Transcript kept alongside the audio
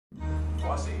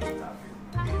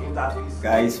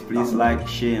Guys, please like,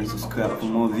 share, and subscribe for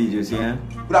more videos, yeah?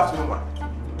 Good afternoon, man.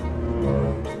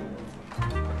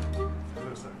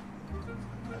 Hello, sir.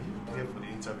 Are you here for the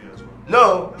interview as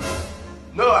well?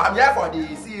 No, I'm here for the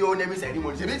CEO naming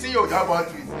ceremony. The CEO don't want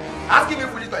to. Asking me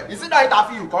foolish question. Is it that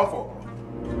interview you come for?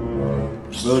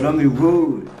 Bro, don't be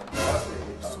rude.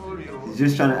 Sorry. He's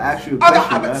just trying to ask you a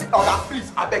question, man. Okay,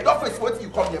 please, I beg, don't face what you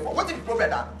come here for. What is the problem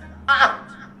that?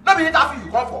 Not the interview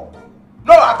you come for.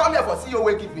 No, I come here for CEO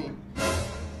where give me.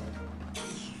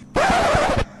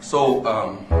 So,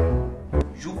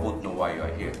 you both know why you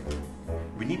are here.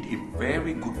 We need a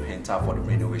very good painter for the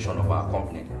renovation of our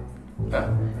company. Yeah?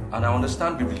 And I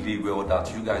understand vividly well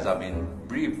that you guys have been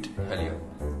briefed earlier.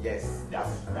 Yes,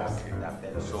 that's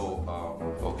better. So,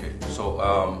 okay. So,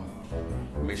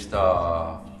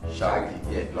 Mr. Shaggy,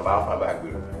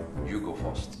 you go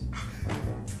first.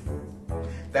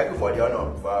 Thank you for the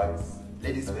honor, but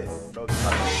ladies first.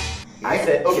 I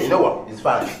said, okay, you know what? It's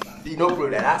fine. No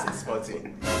problem, that's a small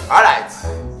thing. Alright.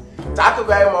 Thank you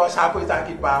very much. Thank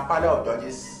you, panel of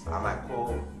judges and my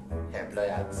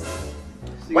co-employers.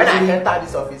 When I enter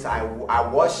this office, I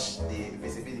watch the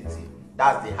visibility.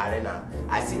 That's the arena.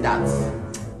 I see that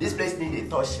this place needs a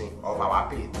touching of our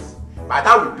paint. By the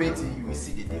time we paint it, you will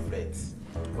see the difference.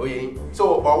 Okay?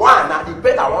 So, for one, now the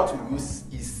paint I want to use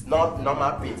is not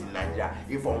normal paint in Nigeria.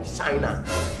 It's from China.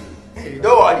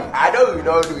 Don't worry, I know you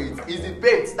don't do it. It's the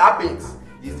paint, that paint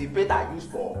is the paint I use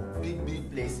for big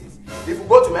places. If you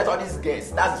go to Methodist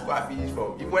Guest, that's the square finish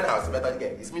from. Even when I was Methodist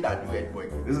Guest, it's me that do it, boy.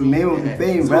 This is the name of the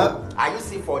thing, bro. I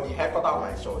use it for the headquarters of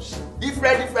my church.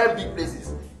 Different big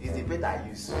places is the paint I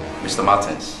use. Mr.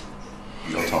 Martins,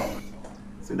 your turn.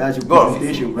 So that's your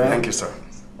presentation, bro. Thank you, sir.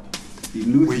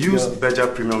 We use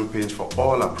Beja Premium Paint for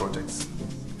all our projects.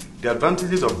 The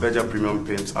advantages of Beja Premium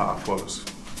Paints are as follows.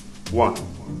 1.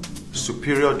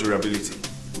 Superior durability.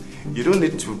 You don't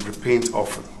need to repaint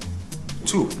often.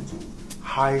 2.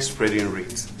 High spreading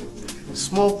rate.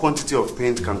 Small quantity of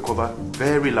paint can cover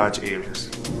very large areas.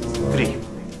 3.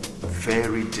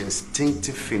 Very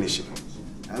distinctive finishing.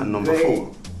 And number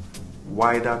 4.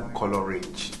 Wider color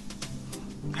range.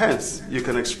 Hence, you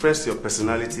can express your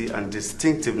personality and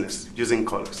distinctiveness using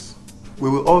colors. We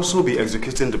will also be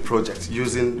executing the project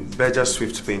using Beja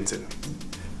Swift Painting.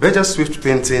 Beja Swift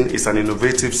Painting is an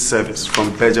innovative service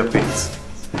from Beja Paints.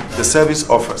 The service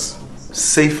offers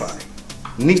safer,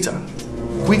 neater,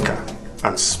 quicker,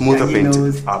 and smoother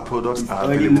painting. Our products are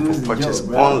available for purchase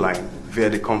online via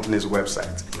the company's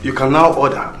website. You can now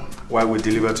order while we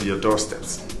deliver to your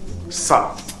doorsteps. Sir,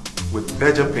 with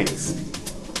Beja Paints,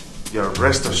 you're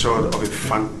rest assured of a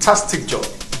fantastic job.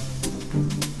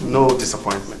 No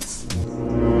disappointments.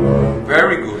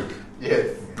 Very good.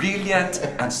 Yes. Brilliant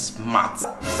and smart.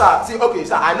 Sir, sir,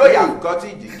 I know you have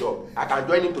gotten the job. I can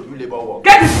join him to do labor work.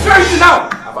 Get this straight now!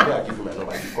 I'll give you my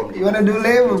number. You wanna do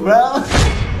labor, bro?